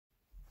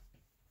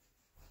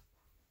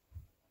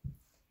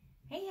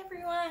Hey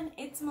everyone,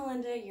 it's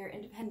Melinda, your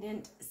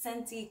independent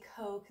Scentsy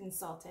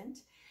co-consultant.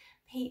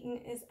 Peyton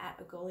is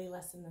at a goalie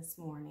lesson this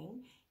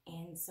morning,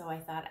 and so I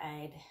thought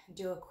I'd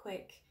do a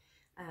quick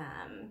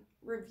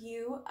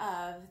review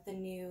of the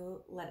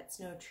new Let It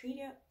Snow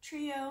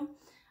trio.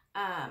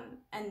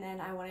 And then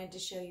I wanted to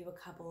show you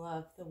a couple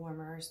of the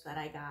warmers that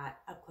I got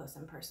up close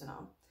and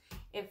personal.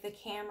 If the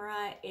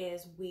camera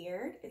is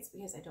weird, it's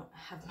because I don't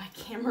have my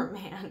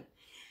cameraman.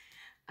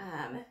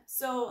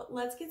 So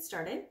let's get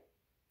started.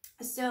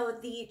 So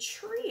the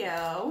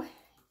trio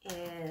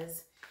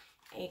is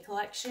a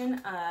collection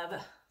of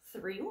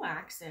 3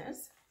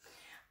 waxes.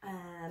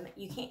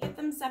 You can't get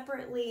them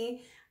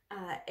separately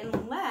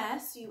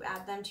unless you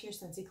add them to your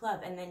Scentsy Club,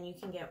 and then you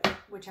can get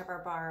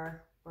whichever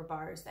bar or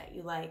bars that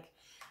you like.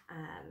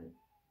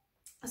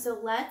 So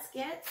let's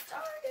get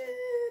started.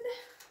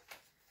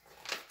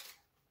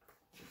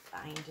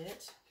 Find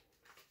it.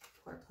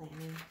 Poor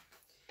planning.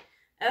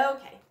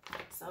 Okay,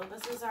 so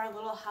this is our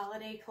little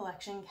holiday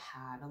collection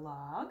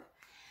catalog.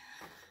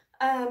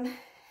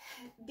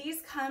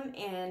 These come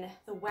in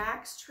the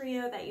wax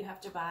trio that you have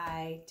to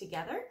buy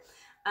together.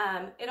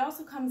 It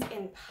also comes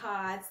in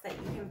pods that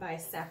you can buy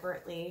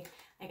separately.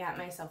 I got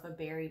myself a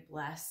Berry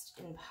Blessed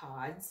in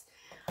pods.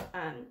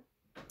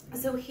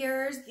 So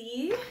here's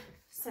the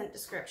scent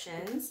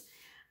descriptions.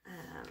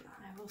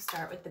 I will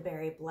start with the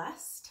Berry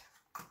Blessed.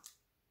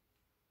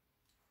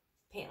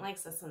 Peyton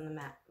likes this one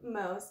the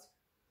most.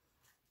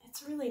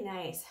 It's really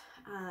nice.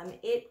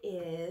 It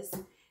is,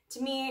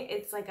 to me,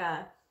 it's like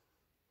a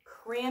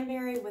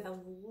cranberry with a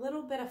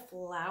little bit of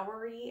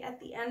flowery at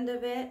the end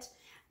of it.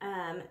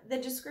 The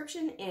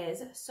description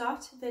is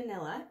soft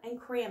vanilla and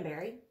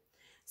cranberry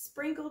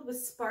sprinkled with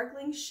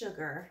sparkling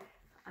sugar,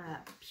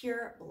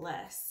 pure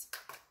bliss.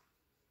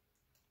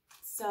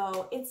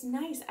 So it's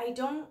nice. I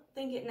don't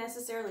think it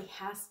necessarily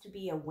has to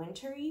be a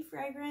wintry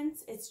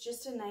fragrance. It's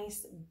just a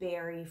nice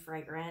berry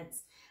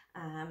fragrance.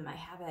 I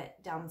have it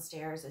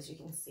downstairs, as you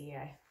can see.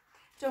 I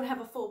don't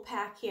have a full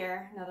pack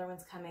here. Another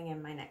one's coming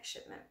in my next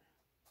shipment.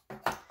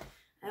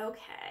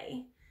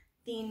 Okay,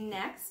 the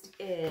next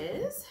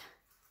is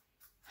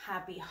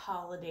Happy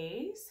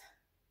Holidays.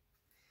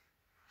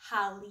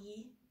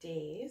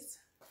 Holidays.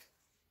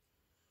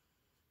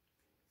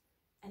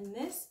 And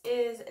this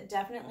is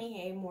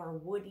definitely a more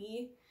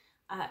woody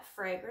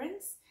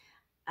fragrance.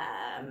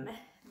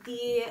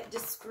 The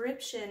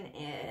description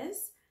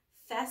is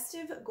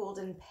festive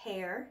golden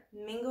pear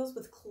mingles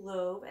with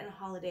clove and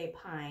holiday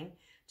pine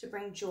to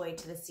bring joy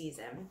to the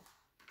season.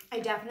 I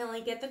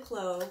definitely get the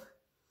clove.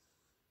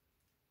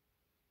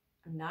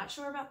 I'm not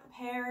sure about the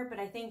pear, but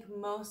I think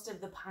most of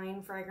the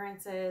pine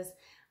fragrances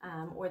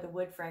or the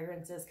wood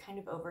fragrances kind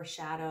of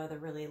overshadow the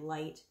really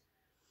light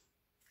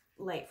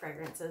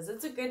fragrances.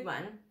 It's a good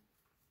one.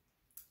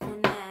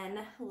 And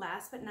then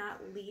last but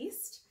not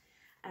least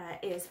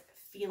is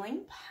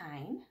Feeling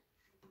Pine.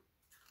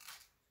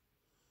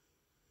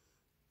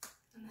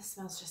 And this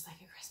smells just like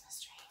a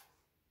Christmas tree.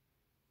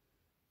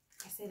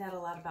 I say that a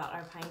lot about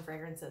our pine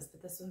fragrances,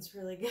 but this one's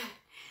really good.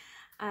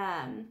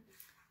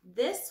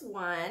 This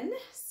one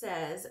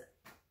says,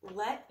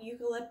 let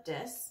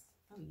eucalyptus,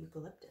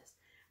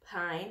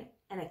 pine,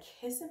 and a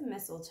kiss of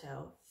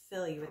mistletoe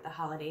fill you with the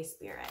holiday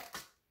spirit.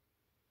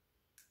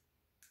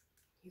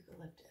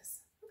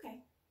 Eucalyptus.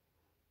 Okay.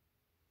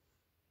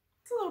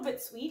 It's a little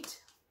bit sweet.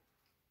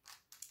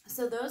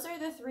 So those are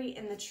the 3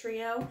 in the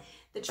trio.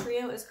 The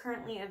trio is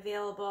currently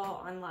available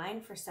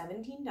online for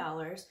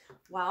 $17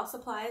 while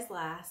supplies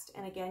last.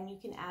 And again, you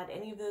can add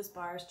any of those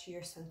bars to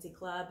your Scentsy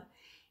Club.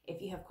 If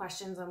you have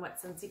questions on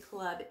what Scentsy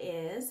Club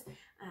is,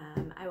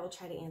 I will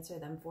try to answer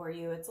them for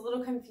you. It's a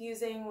little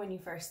confusing when you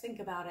first think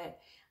about it,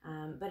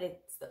 but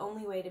it's the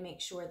only way to make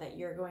sure that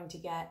you're going to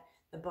get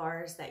the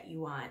bars that you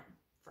want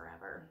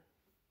forever.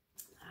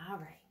 All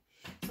right,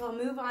 so I'll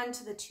move on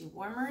to the 2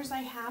 warmers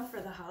I have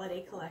for the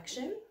holiday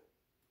collection.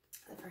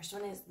 The first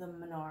one is the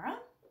Menorah.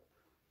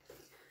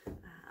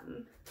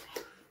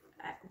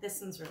 This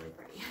one's really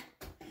pretty.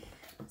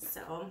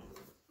 So,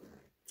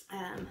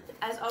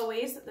 as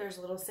always, there's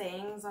little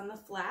sayings on the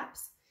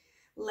flaps.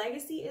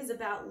 Legacy is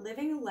about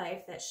living a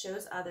life that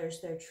shows others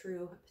their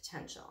true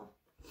potential.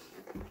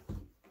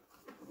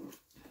 All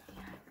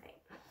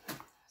right,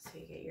 so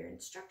you get your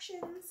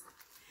instructions.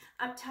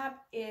 Up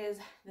top is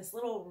this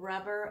little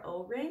rubber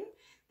O-ring.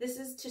 This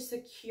is to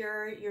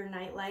secure your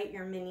nightlight,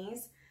 your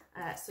minis,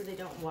 so they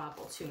don't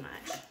wobble too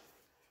much.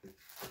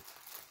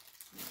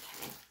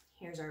 Okay,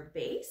 here's our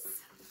base,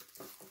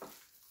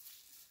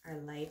 our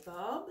light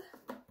bulb,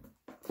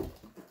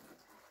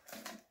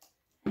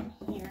 and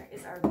here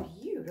is our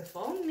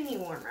beautiful mini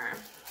warmer.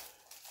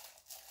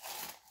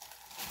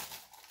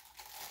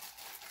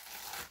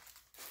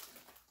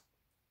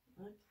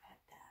 Look at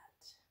that.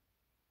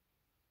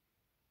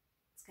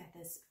 It's got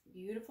this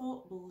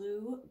beautiful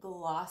blue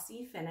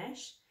glossy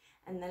finish,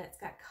 and then it's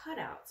got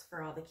cutouts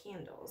for all the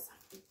candles.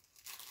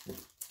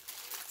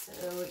 So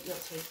you'll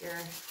take your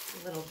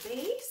little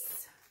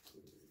base,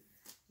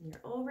 and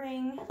your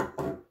O-ring,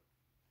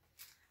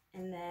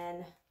 and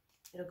then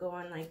it'll go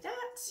on like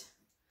that.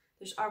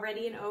 There's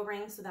already an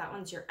O-ring, so that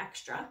one's your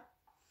extra.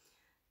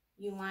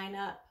 you line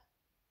up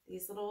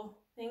these little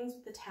things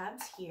with the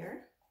tabs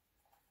here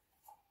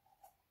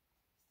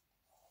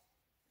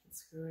and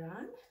screw it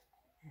on,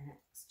 and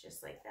it's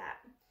just like that.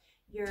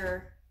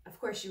 Of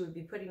course, you would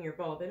be putting your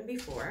bulb in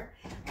before.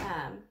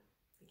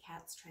 The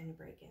cat's trying to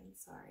break in,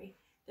 sorry.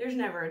 There's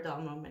never a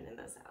dull moment in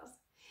this house.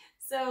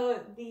 So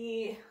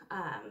the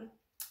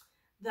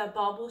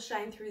bulb will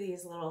shine through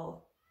these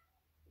little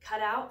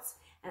cutouts,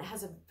 and it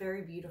has a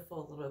very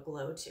beautiful little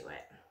glow to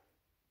it.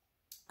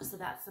 So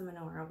that's the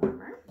menorah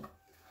warmer.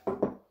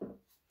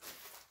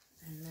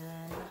 And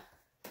then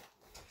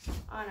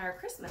on our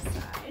Christmas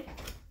side,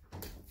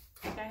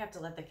 I think I have to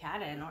let the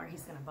cat in or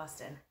he's gonna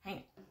bust in.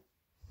 Hang on.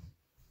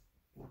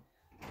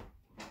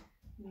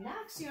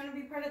 Max, you wanna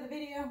be part of the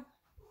video?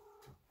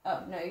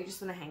 Oh, no, you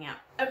just wanna hang out.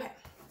 Okay,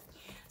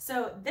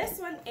 so this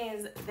one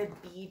is the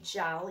Be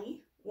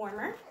Jolly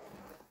warmer.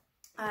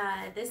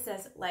 This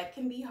says, life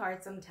can be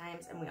hard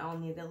sometimes and we all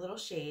need a little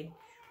shade.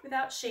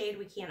 Without shade,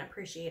 we can't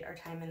appreciate our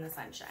time in the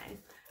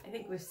sunshine. I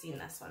think we've seen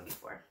this one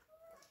before.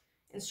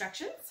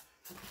 Instructions.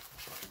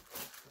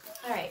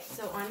 All right,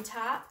 so on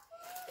top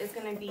is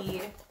gonna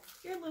be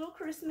your little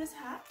Christmas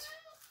hat.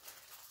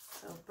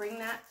 So bring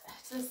that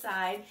to the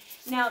side.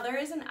 Now there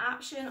is an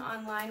option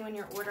online when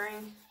you're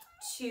ordering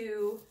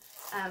to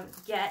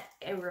get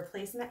a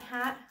replacement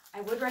hat. I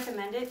would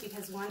recommend it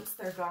because once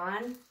they're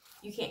gone,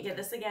 you can't get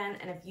this again,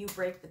 and if you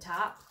break the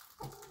top,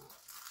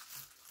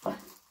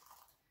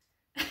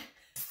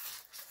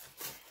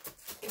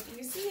 if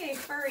you see a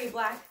furry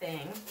black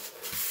thing,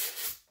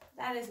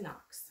 that is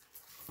Knox,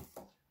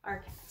 our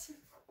cat,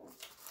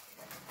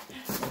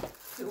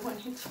 who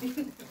wanted to be in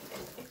the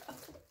video.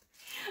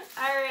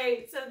 All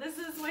right, so this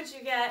is what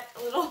you get,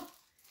 a little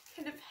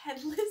kind of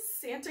headless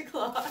Santa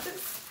Claus.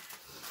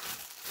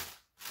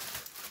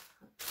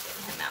 Let's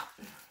get him out.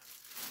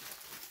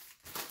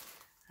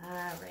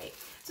 All right,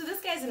 so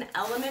this guy's an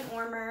element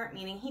warmer,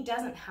 meaning he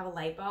doesn't have a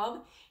light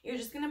bulb. You're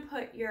just gonna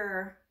put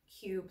your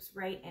cubes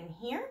right in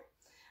here,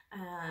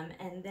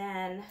 and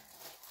then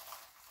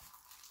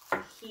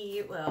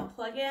he will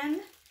plug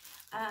in.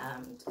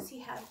 Does he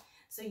have,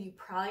 so you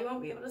probably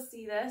won't be able to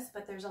see this,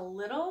 but there's a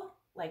little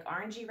like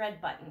orangey red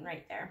button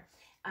right there.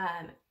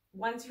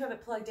 Once you have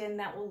it plugged in,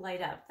 that will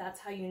light up. That's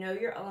how you know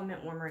your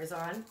element warmer is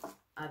on,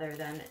 other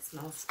than it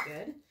smells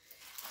good.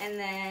 And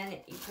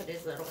then you put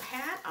his little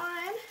hat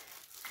on.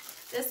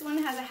 This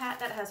one has a hat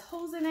that has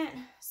holes in it,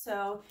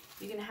 so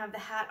you can have the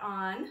hat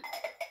on.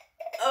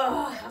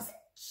 Oh, how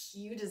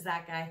cute is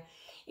that guy?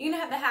 You can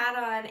have the hat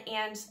on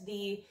and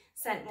the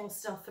scent will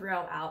still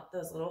throw out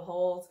those little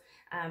holes.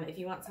 If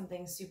you want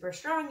something super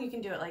strong, you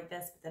can do it like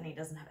this, but then he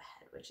doesn't have a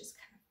head, which is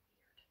kind of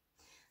weird.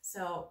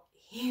 So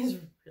he's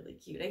really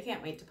cute. I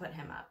can't wait to put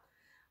him up.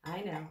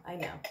 I know.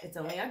 It's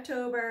only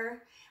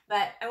October,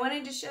 but I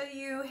wanted to show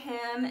you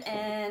him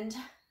and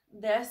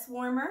this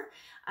warmer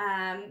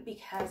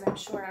because I'm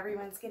sure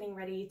everyone's getting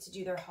ready to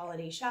do their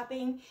holiday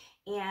shopping,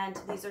 and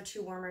these are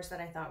two warmers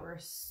that I thought were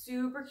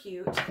super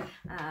cute.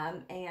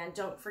 And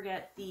don't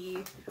forget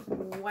the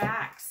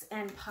wax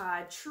and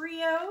pod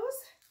trios,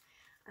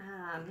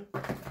 and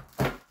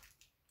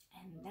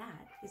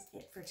that is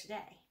it for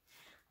today.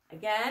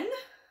 Again,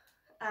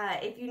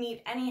 if you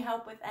need any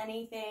help with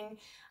anything,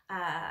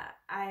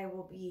 I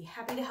will be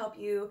happy to help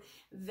you.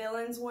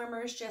 Villains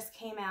warmers just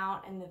came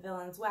out in the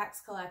Villains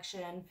wax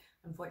collection.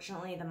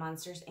 Unfortunately, the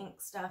Monsters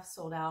Inc. stuff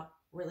sold out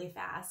really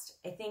fast.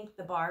 I think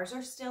the bars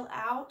are still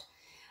out.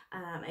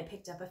 I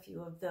picked up a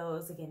few of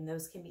those. Again,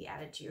 those can be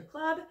added to your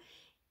club.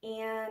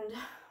 And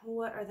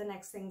what are the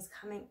next things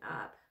coming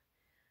up?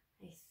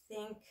 I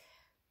think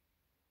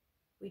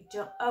we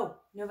don't, oh,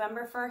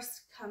 November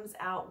 1st comes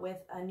out with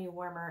a new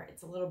warmer.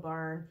 It's a little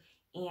barn,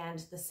 and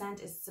the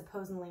scent is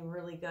supposedly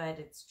really good.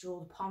 It's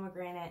jeweled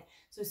pomegranate.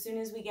 So as soon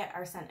as we get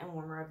our scent and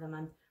warmer of the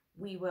month,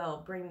 we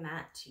will bring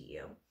that to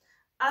you.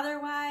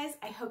 Otherwise,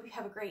 I hope you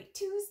have a great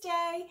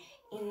Tuesday,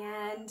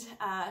 and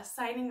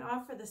signing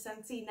off for the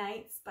Scentsy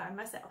Nights by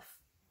myself.